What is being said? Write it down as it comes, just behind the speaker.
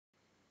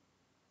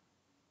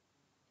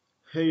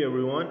Hey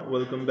everyone,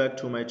 welcome back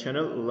to my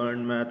channel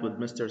Learn Math with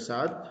Mr.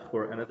 Saad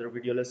for another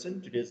video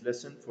lesson. Today's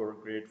lesson for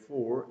grade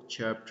 4,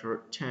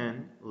 chapter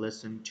 10,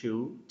 lesson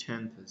 2,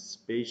 10ths.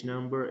 Page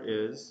number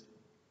is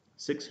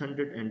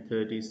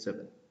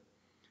 637.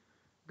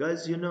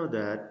 Guys, you know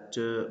that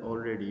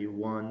already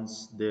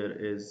once there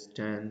is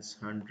tens,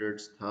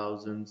 hundreds,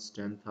 thousands,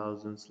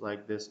 10,000s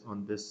like this.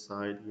 On this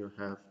side you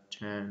have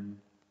 10,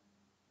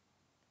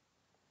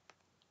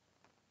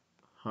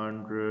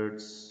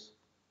 hundreds,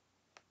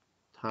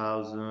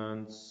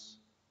 thousands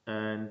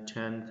and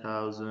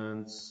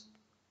 10,000s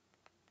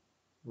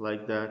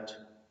like that,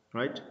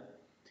 right?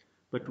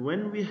 But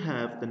when we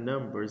have the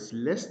numbers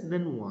less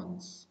than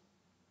ones,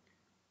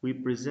 we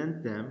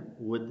present them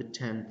with the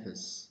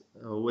tenths,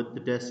 with the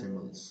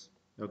decimals,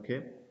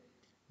 okay?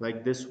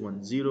 Like this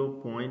one,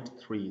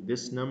 0.3.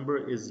 This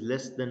number is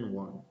less than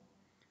 1.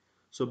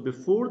 So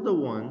before the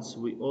ones,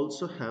 we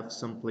also have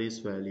some place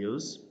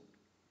values.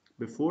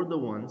 Before the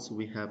ones,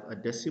 we have a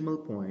decimal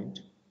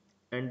point,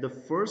 and the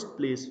first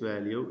place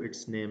value,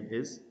 its name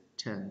is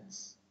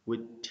tenths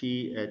with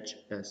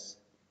THS.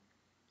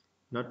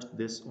 Not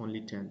this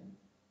only 10.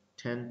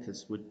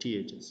 Tenths with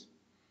THS.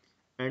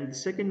 And the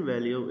second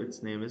value,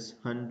 its name is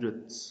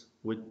hundredths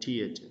with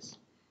THS.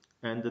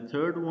 And the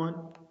third one,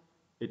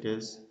 it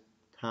is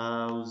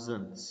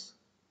thousandths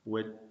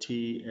with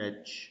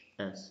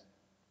THS.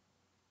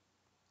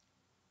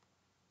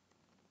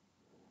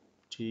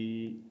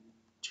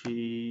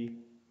 THS,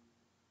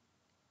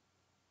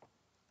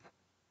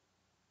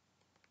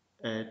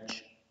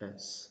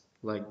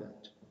 like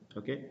that.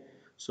 Okay.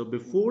 So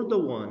before the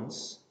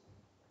ones,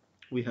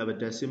 we have a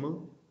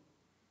decimal,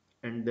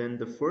 and then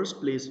the first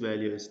place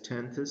value is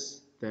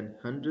tenths, then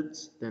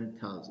hundredths, then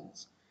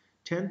thousands.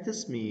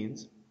 Tenths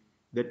means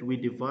that we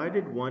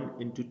divided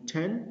 1 into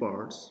 10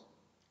 parts,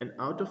 and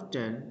out of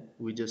 10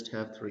 we just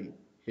have 3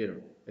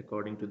 here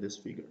according to this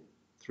figure.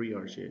 3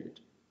 are shaded.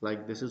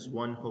 Like this is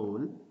one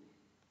whole,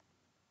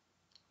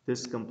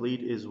 this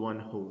complete is one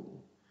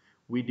whole.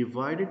 We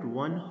divided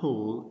one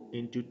whole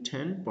into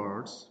 10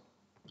 parts,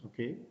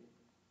 okay?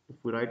 If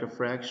we write a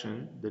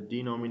fraction, the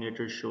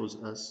denominator shows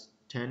us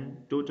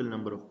 10 total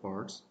number of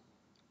parts,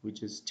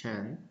 which is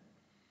 10,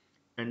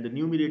 and the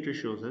numerator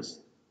shows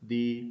us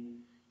the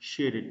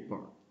shaded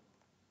part,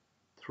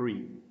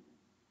 3.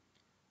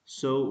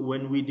 So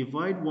when we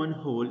divide one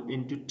whole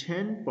into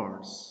 10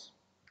 parts,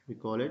 we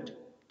call it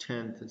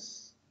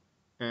tenths,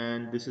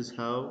 and this is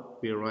how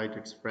we write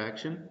its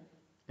fraction.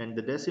 And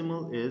the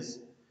decimal is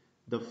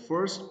the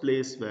first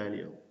place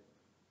value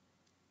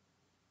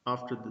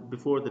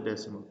before the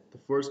decimal. The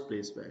first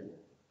place value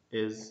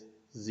is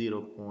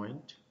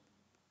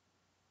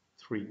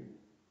 0.3.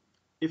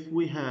 If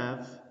we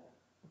have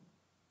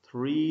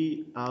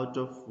 3 out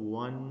of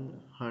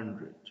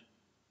 100,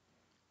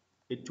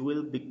 it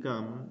will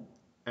become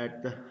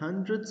at the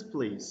hundredths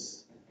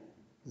place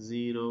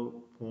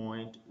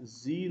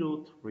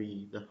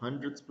 0.03. The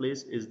hundredths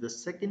place is the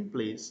second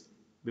place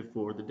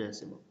before the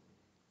decimal.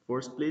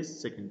 First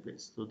place, second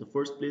place. So the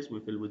first place we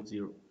fill with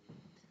 0.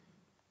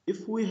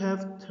 If we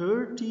have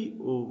 30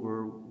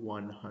 over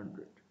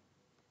 100,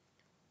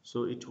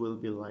 so it will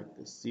be like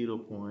this,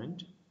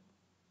 0.30.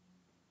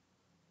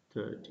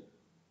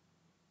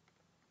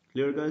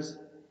 Clear, guys?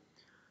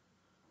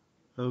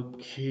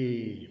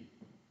 Okay.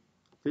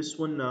 This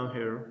one now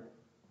here,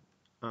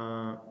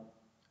 a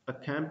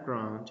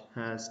campground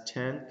has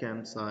 10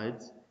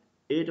 campsites.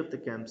 8 of the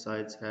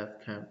campsites have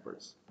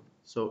campers.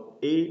 So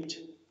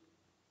 8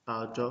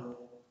 out of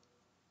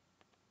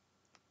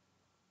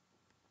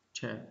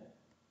 10.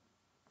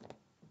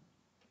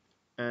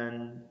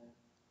 And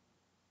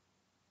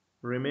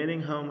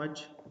remaining how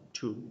much?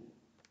 2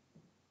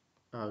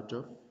 out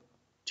of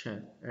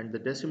 10. And the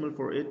decimal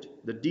for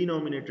it, the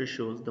denominator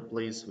shows the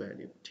place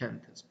value,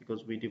 tenths,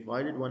 because we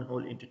divided one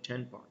whole into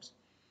 10 parts.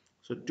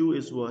 So 2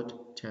 is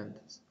what?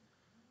 Tenths.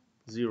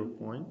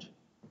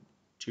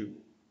 0.2.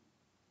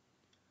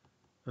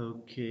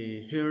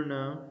 Okay, here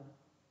now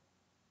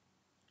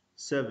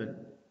 7,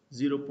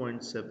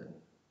 0.7.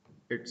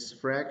 Its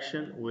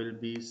fraction will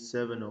be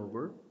 7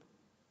 over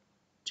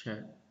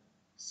 10.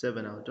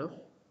 7 out of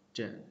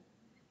 10.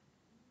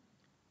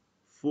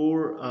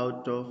 4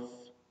 out of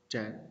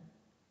 10.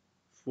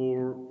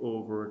 4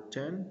 over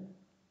 10,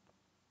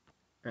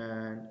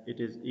 and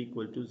it is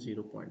equal to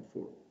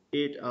 0.4.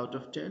 8 out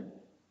of 10.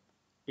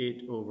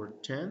 8 over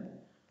 10,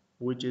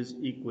 which is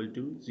equal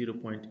to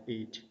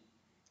 0.8.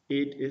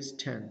 8 is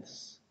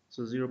tenths,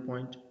 so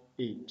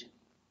 0.8.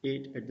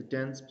 8 at the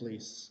tenths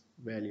place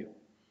value.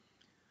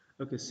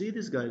 Okay, see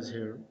these guys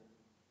here,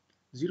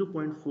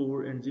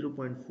 0.4 and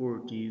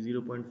 0.40,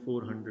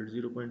 0.400,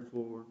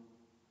 0.4,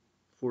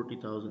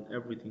 40,000,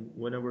 everything.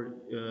 Whenever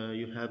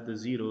you have the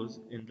zeros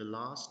in the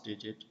last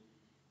digit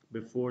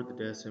before the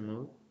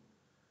decimal,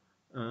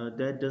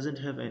 that doesn't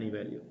have any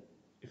value.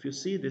 If you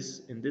see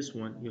this in this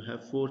one, you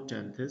have 4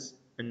 tenths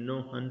and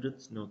no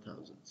hundredths, no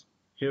thousands.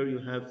 Here you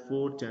have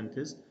 4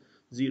 tenths,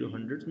 0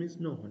 hundredths means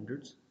no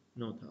hundreds,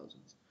 no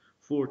thousands.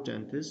 4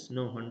 tenths,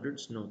 no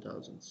hundreds, no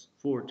thousands.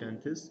 4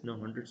 tenths, no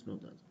hundreds, no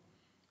thousands.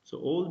 So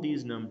all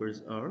these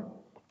numbers are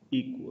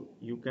equal.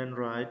 You can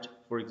write,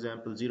 for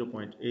example,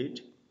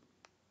 0.8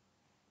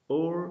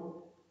 or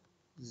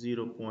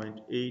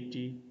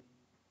 0.80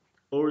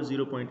 or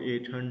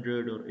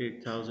 0.800 or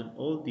 8000.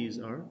 All these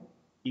are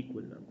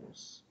equal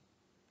numbers.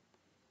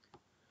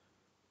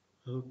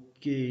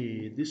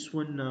 Okay, this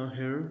one now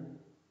here,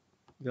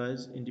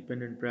 guys,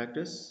 independent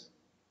practice.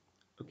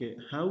 Okay,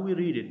 how we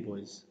read it,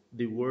 boys?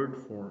 The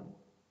word form.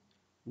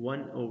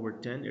 1 over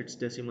 10, its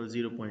decimal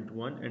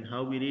 0.1. And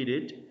how we read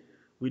it?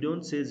 We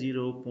don't say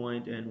 0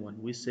 point and 1.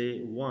 We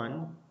say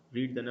 1,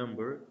 read the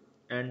number,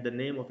 and the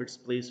name of its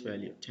place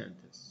value,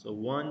 tenths. So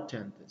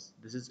 1/10.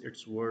 This is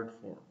its word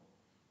form.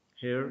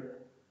 Here,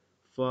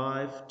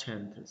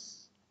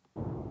 5/10,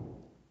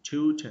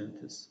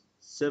 2/10,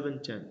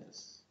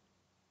 7/10,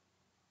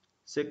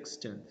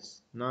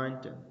 6/10,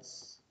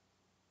 9/10,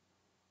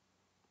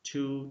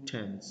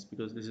 2/10,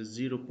 because this is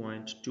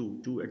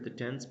 0.2, 2 at the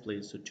tens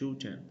place, so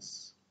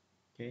 2/10.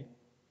 Okay.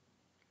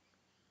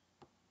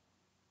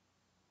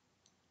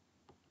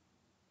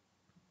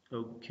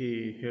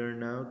 Okay, here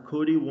now,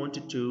 Cody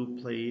wanted to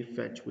play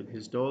fetch with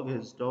his dog.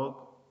 His dog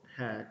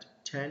had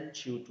 10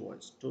 chew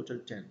toys, total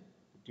 10.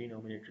 The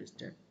denominator is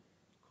 10.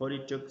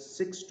 Cody took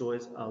 6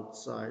 toys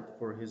outside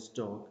for his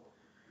dog.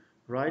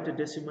 Write a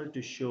decimal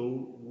to show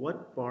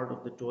what part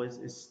of the toys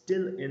is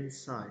still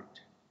inside.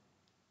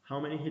 How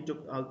many he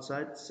took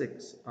outside?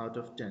 6 out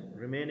of 10.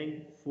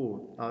 Remaining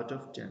 4 out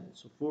of 10.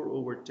 So 4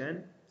 over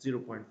 10,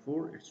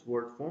 0.4, its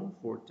word form,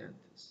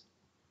 4/10.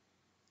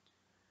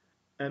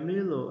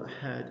 Emilio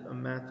had a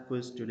math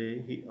quiz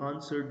today. He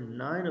answered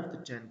 9 of the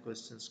 10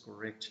 questions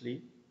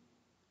correctly.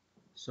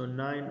 So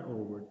 9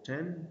 over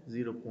 10,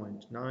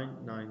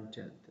 0.99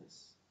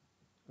 tenths.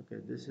 Okay,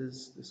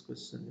 this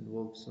question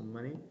involves some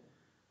money.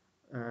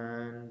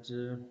 And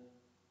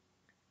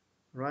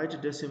write a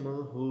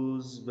decimal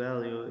whose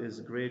value is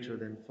greater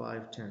than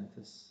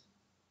 5/10.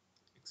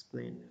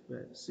 Explain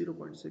that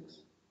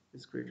 0.6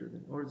 is greater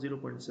than, or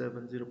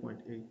 0.7,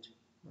 0.8,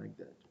 like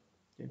that.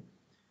 Okay.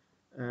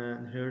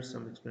 And here's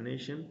some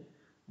explanation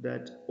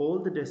that all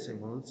the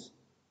decimals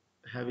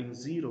having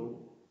 0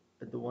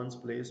 at the ones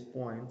place,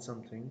 point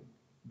something,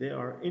 they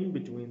are in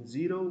between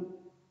 0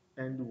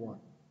 and 1.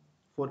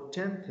 For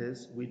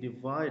tenths, we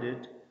divide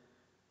it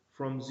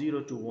from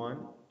 0 to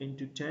 1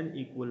 into 10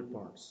 equal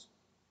parts.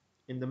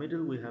 In the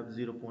middle we have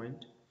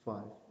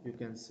 0.5. You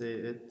can say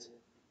it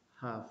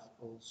half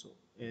also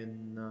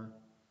in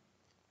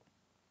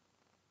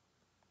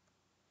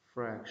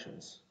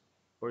fractions,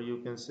 or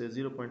you can say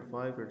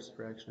 0.5, its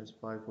fraction is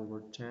 5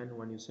 over 10.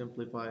 When you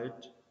simplify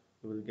it,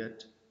 you will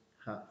get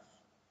half.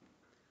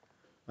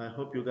 I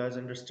hope you guys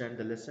understand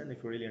the lesson.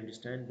 If you really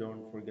understand,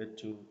 don't forget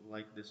to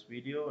like this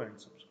video and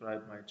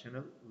subscribe my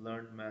channel,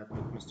 Learn Math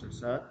with Mr.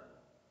 Saad,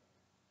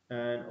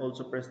 and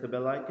also press the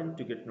bell icon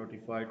to get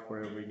notified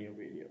for every new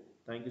video.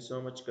 Thank you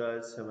so much,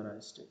 guys. Have a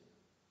nice day.